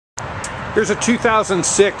Here's a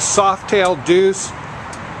 2006 Softail Duece,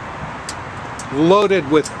 loaded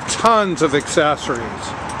with tons of accessories.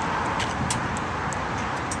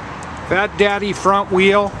 Fat Daddy front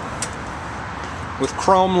wheel with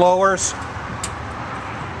chrome lowers.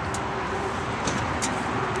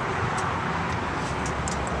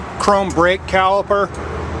 Chrome brake caliper.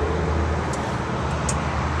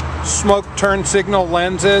 Smoke turn signal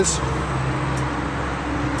lenses.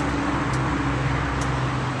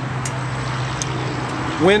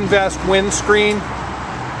 Wind vest windscreen.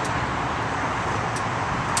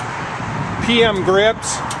 PM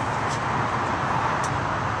grips.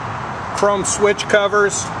 Chrome switch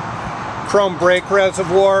covers. Chrome brake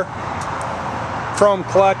reservoir. Chrome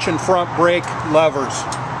clutch and front brake levers.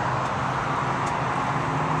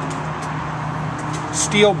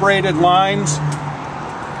 Steel braided lines.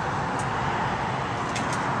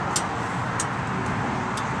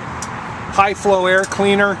 High flow air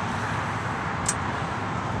cleaner.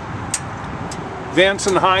 Vance &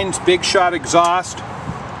 Hines Big Shot exhaust.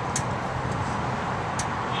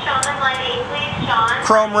 Sean, line 8, please, Sean.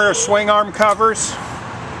 Chrome rear swing arm covers.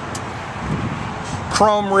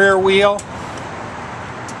 Chrome rear wheel.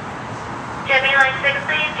 Jimmy, line 6,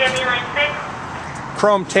 please. Jimmy, line 6.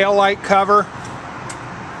 Chrome taillight cover.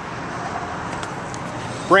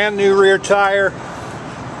 Brand new rear tire.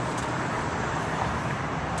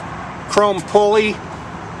 Chrome pulley.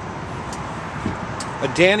 A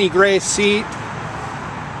Danny Gray seat.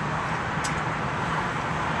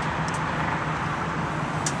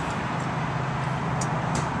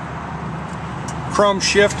 Chrome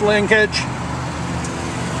shift linkage.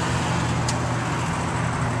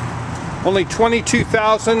 Only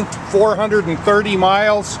 22,430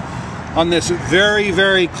 miles on this very,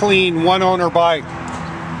 very clean one-owner bike.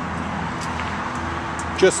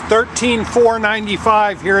 Just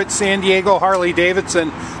 $13,495 here at San Diego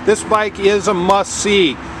Harley-Davidson. This bike is a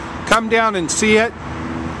must-see. Come down and see it.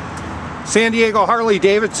 San Diego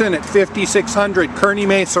Harley-Davidson at 5600 Kearny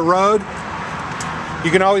Mesa Road. You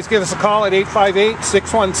can always give us a call at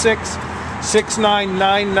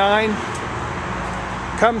 858-616-6999.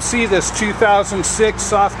 Come see this 2006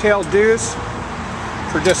 Softail Duece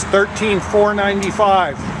for just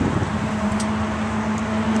 $13,495.